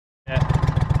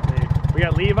We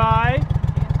got Levi,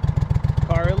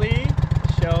 Carly,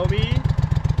 Shelby,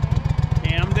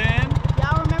 Camden.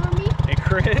 Y'all remember me? And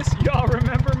Chris. Y'all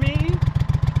remember me?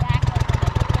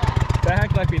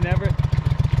 Back like we never.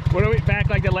 What are we?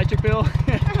 Back like the electric bill?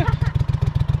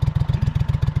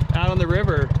 Out on the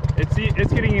river.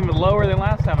 It's getting even lower than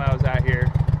last time I was out here.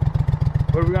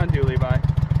 What are we gonna do, Levi?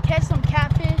 Catch some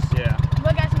catfish. Yeah.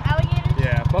 Look at some alligators.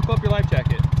 Yeah. Buckle up your life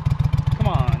jacket. Come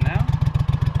on now.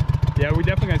 Yeah, we're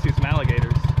definitely gonna see some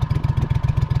alligators.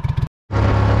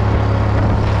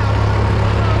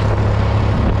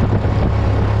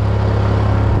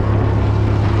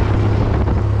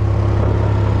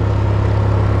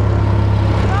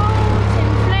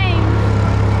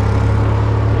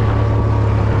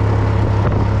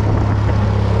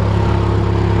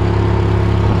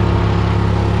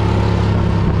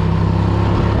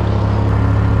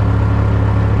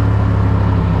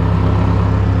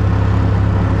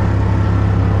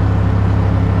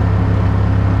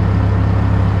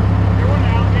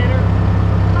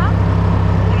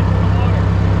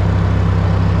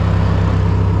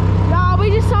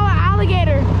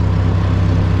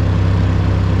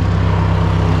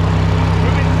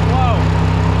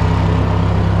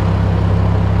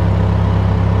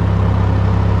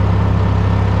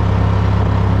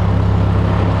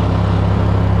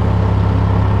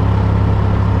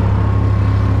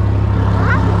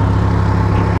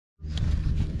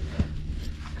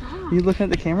 You looking at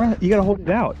the camera? You gotta hold it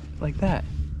out like that.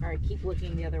 All right, keep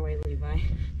looking the other way, Levi.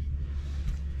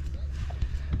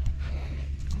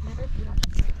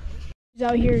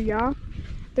 Out here, y'all.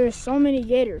 There's so many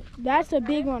gators. That's a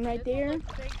big one right there.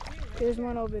 There's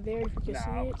one over there if you can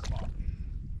see it.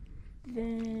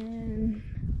 Then,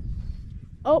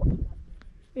 oh,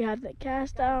 we have the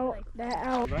cast out, that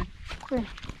out.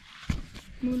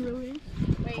 Moon release.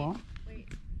 Wait.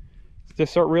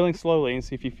 Just start reeling slowly and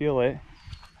see if you feel it.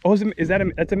 Oh,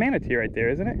 that's a manatee right there,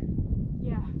 isn't it?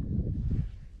 Yeah.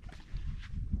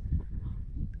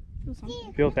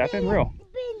 Feel it tapping? Real.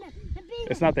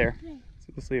 It's not there.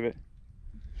 So just leave it.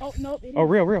 Oh, nope. Oh,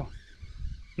 real.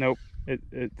 Nope.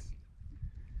 It's.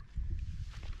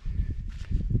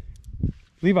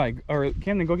 Levi, or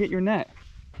Camden, go get your net.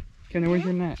 Camden, where's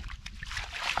your net?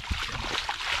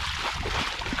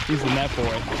 He's the net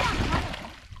boy.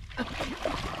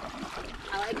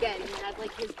 I like that. He has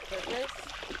like his purpose.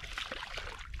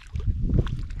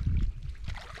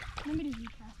 Let me just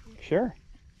recast it. Sure.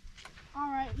 All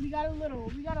right, we got a little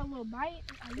bite.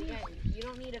 Again, you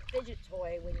don't need a fidget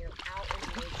toy when you're out in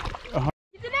nature.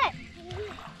 Get the net.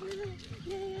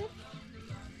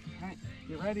 All right,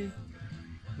 get ready.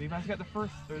 Levi's got the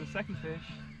second fish.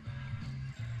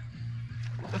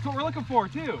 That's what we're looking for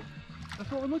too. That's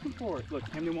what we're looking for. Look,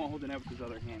 Camden won't hold the net with his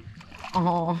other hand.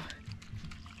 Oh.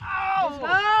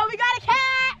 Oh, we got a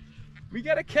cat. We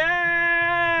got a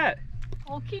cat.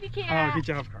 Oh, kitty cat. Oh, good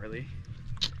job, Carly.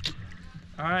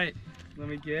 All right, let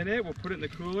me get it. We'll put it in the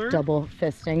cooler. Double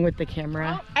fisting with the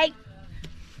camera. Oh, hey.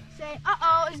 Say,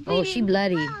 uh-oh, it's bleeding. Oh, she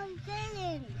bloody.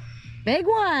 Big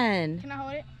one. Can I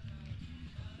hold it?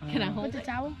 Can I hold With the it?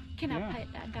 towel? Can Yeah. I pet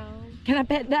that dog? Can I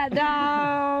pet that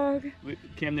dog?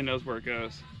 Camden knows where it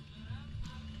goes.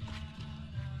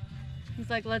 He's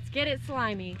like, let's get it,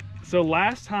 slimy. So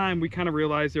last time we kind of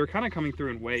realized they were kind of coming through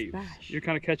in waves. Splash. You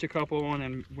kind of catch a couple and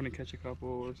then wouldn't catch a couple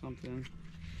or something.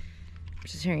 I'm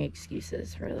just hearing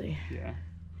excuses, really. Yeah.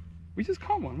 We just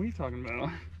caught one. What are you talking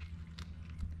about?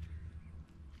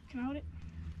 Can I hold it?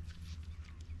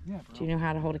 Yeah, bro. Do you know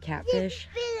how to hold a catfish?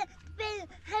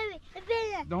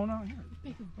 Don't know.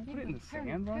 Here. Don't put it in the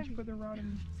sand. Why don't you put the rod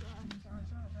in? Sorry.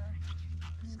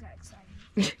 I just got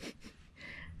excited.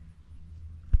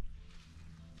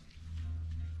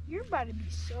 You're about to be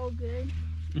so good.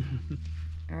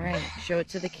 All right, show it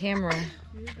to the camera.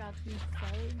 You're about to be so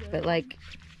good. But like,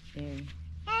 dude.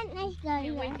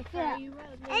 Can't wait to fry you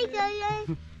up.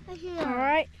 All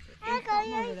right.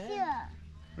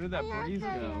 Where did that breeze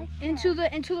go? Into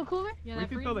the cooler? Yeah, We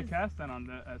can throw the cast in on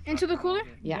the. Into the cooler?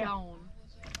 Yeah.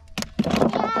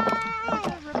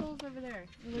 Ripples over there.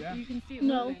 Yeah. You can see it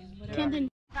No. moving. Whatever. Camden.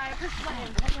 Alright, push the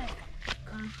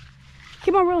button.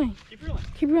 Keep on rolling. Keep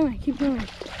reeling. Keep rolling.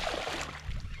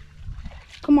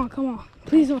 Come on.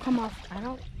 Please don't come off. I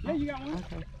don't. Yeah, you got one.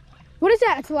 Okay. What is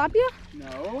that? A tilapia?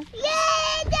 No.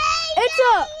 It's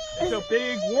It's a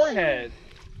big warhead.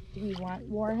 Do you want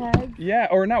warhead? Yeah,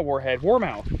 or not warhead,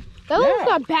 warmouth. that looks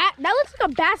like a bat. That looks like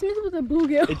a bass mixed with a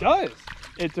bluegill. It does.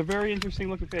 It's a very interesting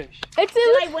looking fish. It's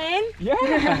I win? Yeah.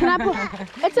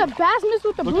 it's a bass mixed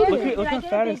with a bluegill. Look how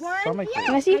fat his stomach is.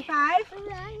 Can I see? Five.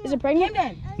 Is it pregnant?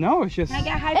 No, it's just. Can I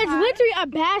get high It's five? literally a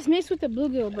bass mixed with a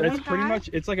bluegill, bro. It's pretty much.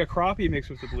 It's like a crappie mixed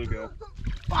with the bluegill.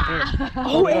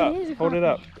 Hold it up. it is a Hold it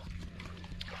up.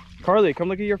 Carly, come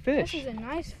look at your fish. This is a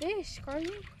nice fish, Carly.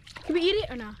 Can we eat it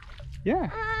or not? Yeah.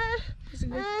 This is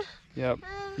good. Yep.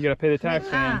 You gotta pay the tax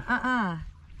man.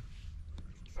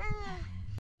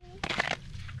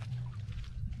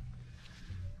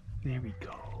 There we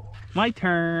go. My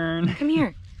turn. Come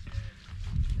here.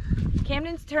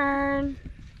 Camden's turn.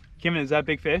 Camden, is that a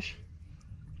big fish?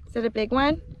 Is that a big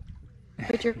one?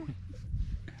 Put your...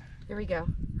 There we go.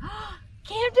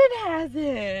 Camden has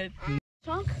it.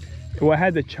 Chunk? Well, it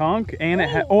had the chunk and it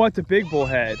had. Oh, it's a big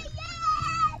bullhead.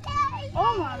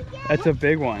 Oh my god. That's a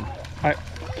big one.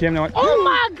 Camden went. Oh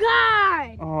my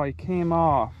god. Oh, he came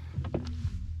off.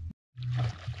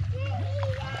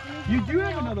 You do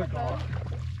have another dog.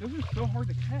 Those are so hard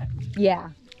to catch. Yeah.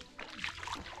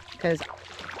 Because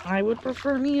I would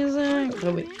prefer music.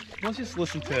 Let's just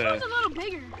listen This one's to. a little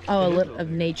bigger. Oh, a little of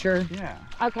nature. Yeah.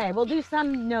 Okay, we'll do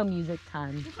some no music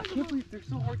time. I can't believe they're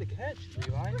so hard to catch,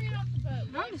 Levi.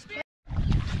 I'm just kidding.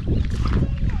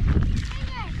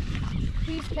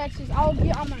 Please catch this. I'll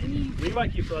get on my knees. Levi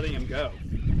keeps letting him go.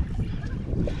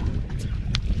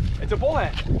 It's a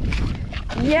bullhead.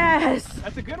 Yes.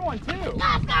 That's a good one too.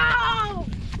 Let's go!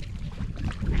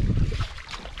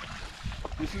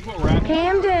 This is what we're at.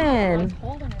 Camden.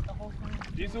 Holding it the whole time.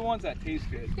 These are the ones that taste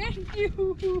good. Thank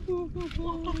you.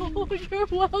 You're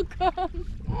welcome.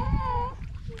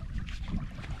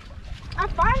 I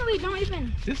finally don't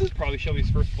even. This is probably Shelby's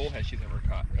first bullhead she's ever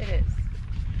caught. It is.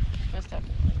 Most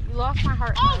definitely. You lost my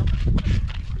heart. Oh!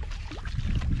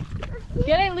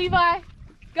 Get it, Levi.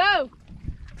 Go.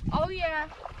 Oh, yeah.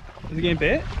 Is it getting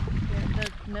bit?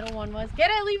 The middle one was.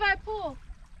 Get it, Levi. Pull. All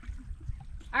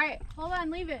right. Hold on,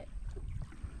 leave it.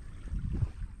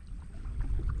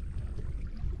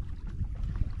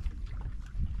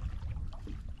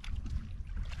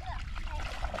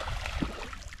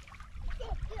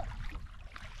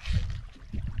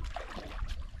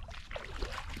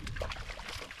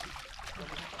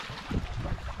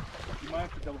 You might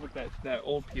have to double hook that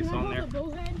old piece Can I on hold there. the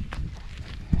bullhead?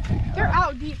 They're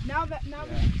out deep. Now we know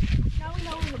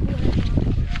where the bullhead's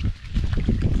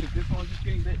on. Is this one just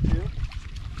getting bit too?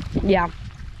 Yeah.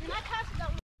 Can I pass it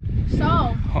that way?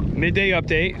 So, Midday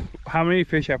update. How many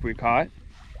fish have we caught?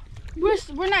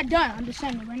 we're not done. I'm just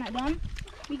saying we're not done.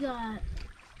 We got,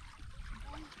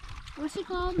 what's it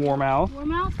called? Warmouth.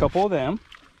 Warmouth. A couple of them.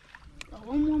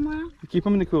 One warmouth. Keep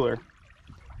them in the cooler.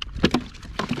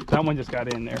 That one just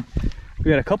got in there. We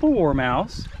got a couple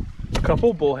warmouths, a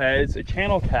couple bullheads, a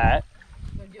channel cat.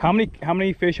 How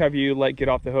many fish have you let get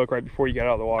off the hook right before you got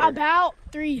out of the water? About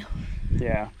 3.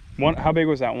 Yeah. One. How big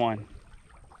was that one?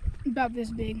 About this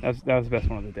big. That was the best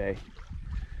one of the day.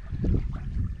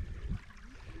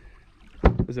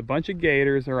 There's a bunch of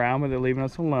gators around, but they're leaving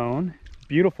us alone.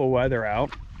 Beautiful weather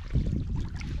out.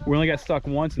 We only got stuck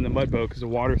once in the mud boat because the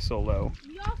water's so low.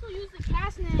 We also use the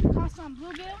cast net and caught some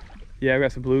bluegill. Yeah, we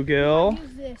got some bluegill.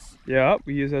 Use this. Yep,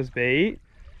 we use as bait.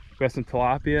 We got some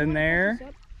tilapia in there.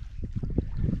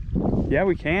 Yeah,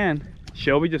 we can.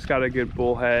 Shelby just got a good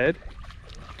bullhead.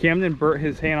 Camden burnt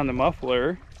his hand on the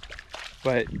muffler,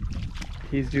 but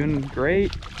he's doing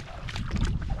great.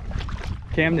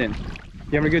 Camden,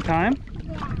 you having a good time?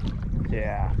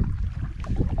 Yeah.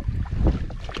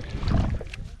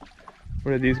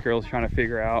 What are these girls trying to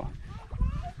figure out?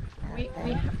 We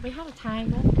have a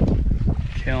time.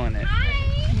 Killing it.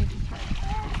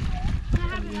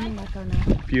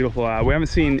 Beautiful out. We haven't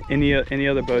seen any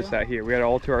other boats out here. We got it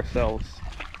all to ourselves.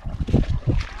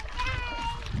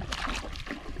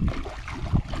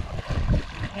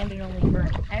 Camden only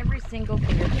burned every single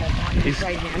fingertip on his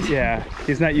right hand. Yeah,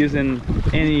 he's not using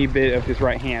any bit of his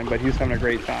right hand, but he's having a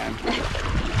great time.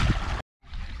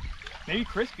 Maybe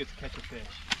Chris gets to catch a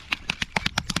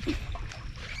fish.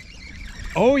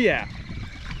 Oh yeah.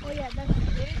 Oh yeah, that's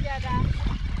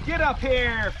it. Get up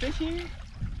here, fishy.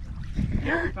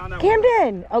 Found that one.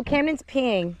 Camden! Oh, Camden's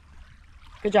peeing.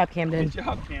 Good job, Camden. Good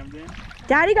job, Camden.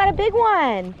 Daddy got a big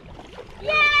one.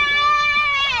 Yay!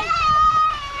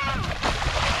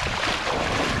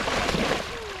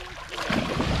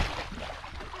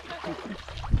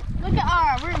 Look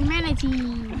at we're manatee.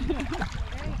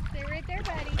 Stay right there,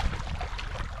 buddy.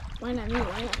 Why not me?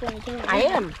 Why not playing the camera? I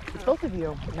am. It's both of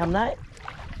you. I'm not.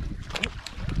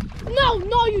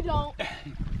 No, you don't.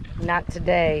 Not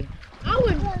today. I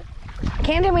would.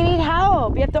 Camden, we need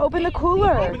help. You have to open the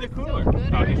cooler. Open the cooler.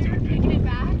 Oh, he's doing good. Taking it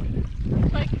back.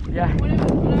 Like, Yeah. when I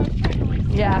was trying to, like,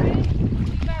 Yeah.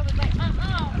 Levi was like,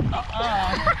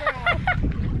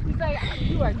 He's like,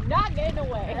 you are not getting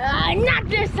away. Not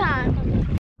this time.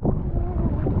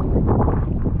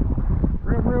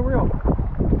 Real. Is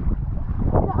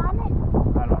it on it?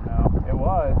 I don't know. It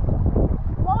was.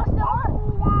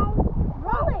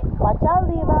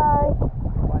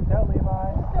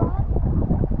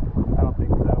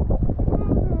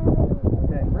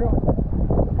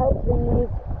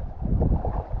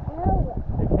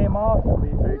 off,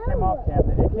 Lisa. It came off,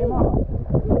 Camden. It came off.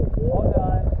 All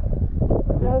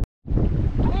done.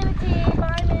 Manatee,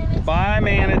 bye manatee. Bye,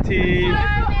 manatee.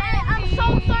 I'm so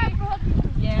sorry for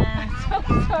hooking. Yeah. So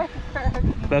sorry for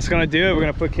hooking. That's gonna do it. We're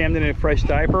gonna put Camden in a fresh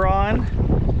diaper on.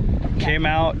 Came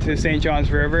out to St. John's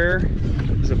River.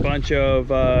 There's a bunch of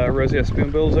roseate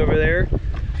spoonbills over there.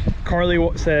 Carly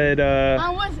said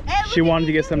she wanted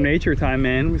to get some nature time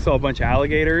in. We saw a bunch of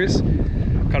alligators,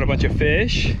 caught a bunch of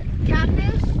fish.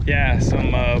 Catfish? Yeah,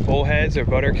 some bullheads or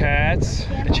buttercats,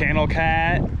 a channel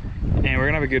cat, and we're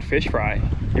gonna have a good fish fry.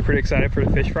 You pretty excited for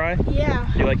the fish fry?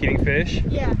 Yeah. You like eating fish?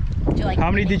 Yeah. Do you like How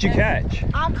many did you catch?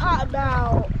 I caught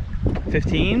about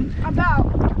 15?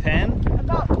 10? 13.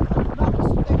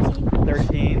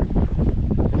 13?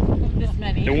 this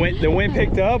many? The wind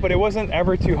picked up, but it wasn't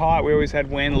ever too hot. We always had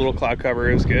wind, a little cloud cover.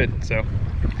 It was good. So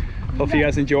hope you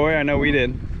guys enjoy. I know we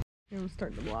did. We'll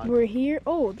start the vlog. We're here.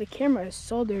 Oh, the camera is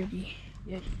so dirty.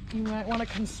 Yeah, you might want to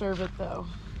conserve it though.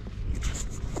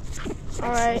 All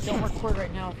right. Don't record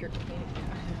right now if you're.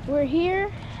 We're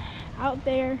here, out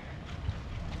there.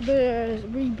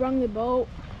 We brung the boat.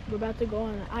 We're about to go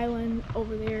on an island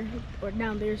over there or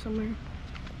down there somewhere.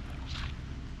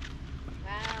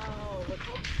 Wow, look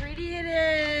how pretty it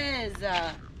is.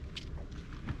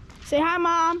 Say hi,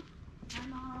 Mom. Hi,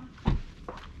 Mom.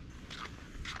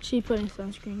 She's putting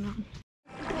sunscreen on.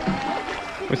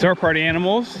 What's our party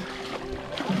animals?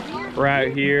 We're out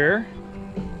here,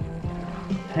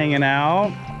 hanging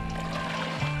out.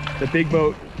 The big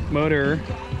boat motor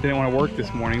didn't want to work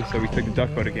this morning, so we took the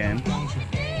duck boat again.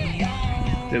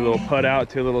 Did a little putt out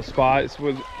to a little spot. This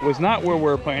was not where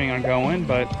we're planning on going,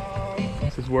 but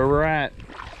this is where we're at.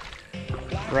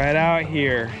 Right out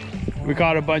here. We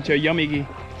caught a bunch of yummy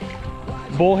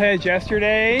bullheads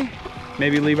yesterday.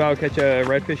 Maybe Levi will catch a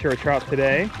redfish or a trout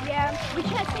today. Yeah, we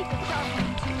can't take the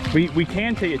trout. We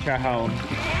can take a trout home.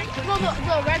 Well, the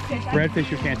redfish. Redfish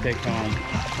you can't take home.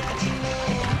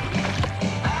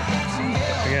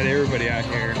 We got everybody out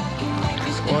here.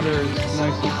 Water is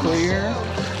nice and clear.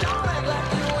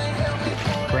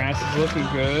 Grass is looking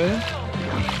good.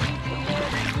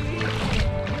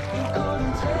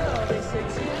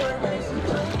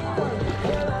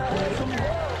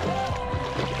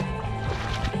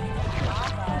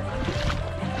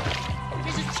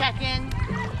 Just checking.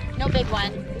 No big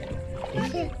one.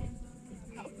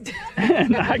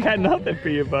 I got nothing for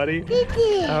you, buddy.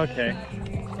 Okay.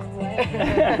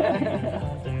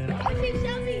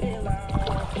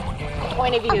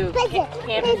 Point of view.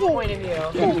 Camden's point of view.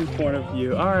 Camden's point of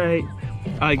view. All right.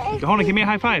 Hold on. Give me a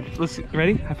high five. Let's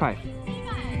ready. High five.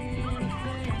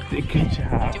 Good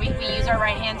job. Do we use our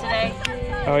right hand today?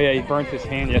 Oh yeah, he burnt his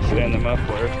hand yesterday in the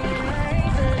muffler.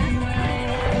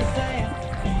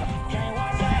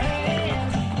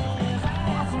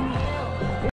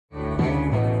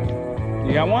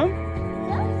 You got one?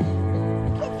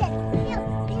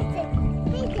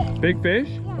 Big fish?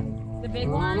 The big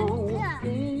one?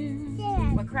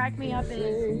 What cracked me up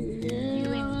is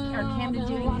Camden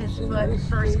doing his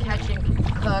first catch and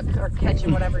cook or catch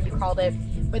and whatever you called it,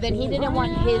 but then he didn't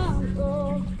want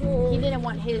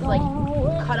his like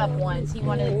cut up ones. He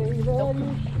wanted the,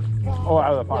 Oh,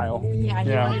 out of the pile. yeah,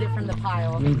 he wanted it from the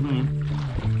pile. Mm-hmm.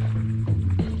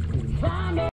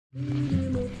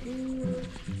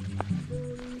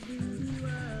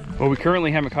 Well, we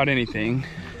currently haven't caught anything.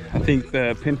 I think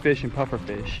the pinfish and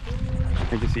pufferfish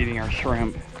are just eating our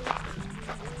shrimp.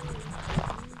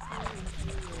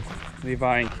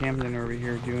 Levi and Camden are over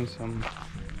here doing some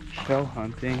shell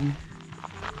hunting.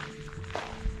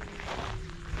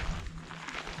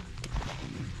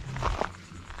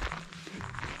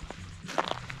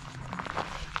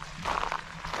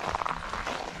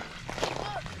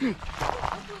 Look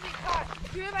what we caught.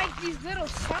 They're like these little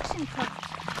suction cups.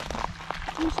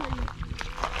 Let me show you.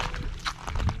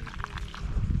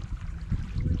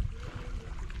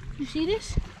 You see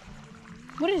this?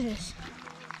 What is this?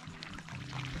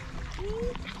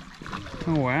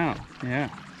 Oh wow, yeah.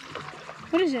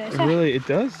 What is it? It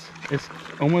does. It's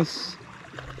almost,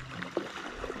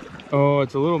 oh,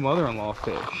 it's a little mother-in-law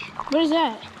fish. What is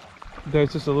that?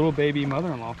 There's just a little baby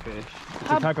mother-in-law fish.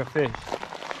 It's a type of fish.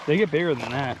 They get bigger than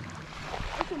that.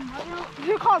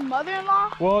 They're called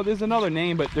mother-in-law? Well, there's another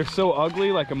name, but they're so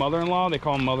ugly, like a mother-in-law, they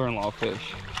call them mother-in-law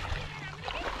fish.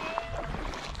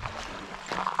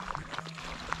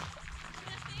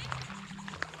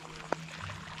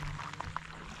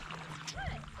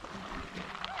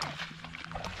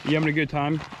 You having a good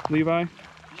time, Levi?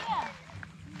 Yeah.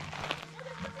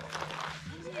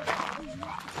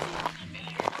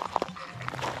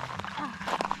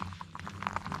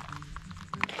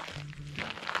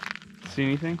 See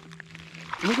anything?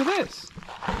 Look at this.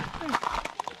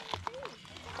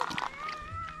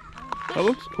 That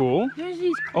looks cool. There's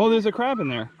these. Oh, there's a crab in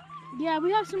there. Yeah,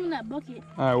 we have some in that bucket.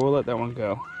 All right, we'll let that one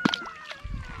go.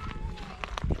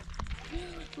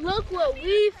 Look what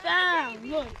we found.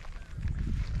 Look.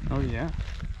 Oh yeah.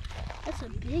 That's a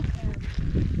big crab.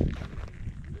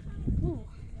 Ooh.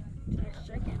 That's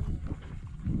second.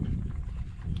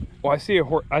 Well, I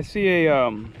see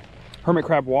a hermit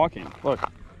crab walking. Look,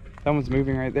 that one's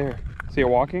moving right there. See it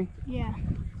walking? Yeah.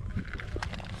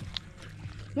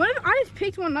 What if I just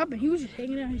picked one up and he was just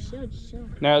hanging out his shell, just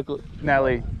chilling?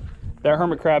 Natalie, that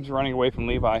hermit crab's running away from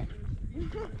Levi.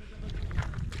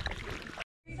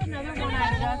 Another one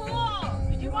I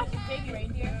just. Did you watch the big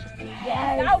reindeer?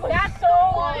 Yes. That's so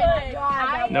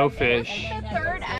good. No fish. The third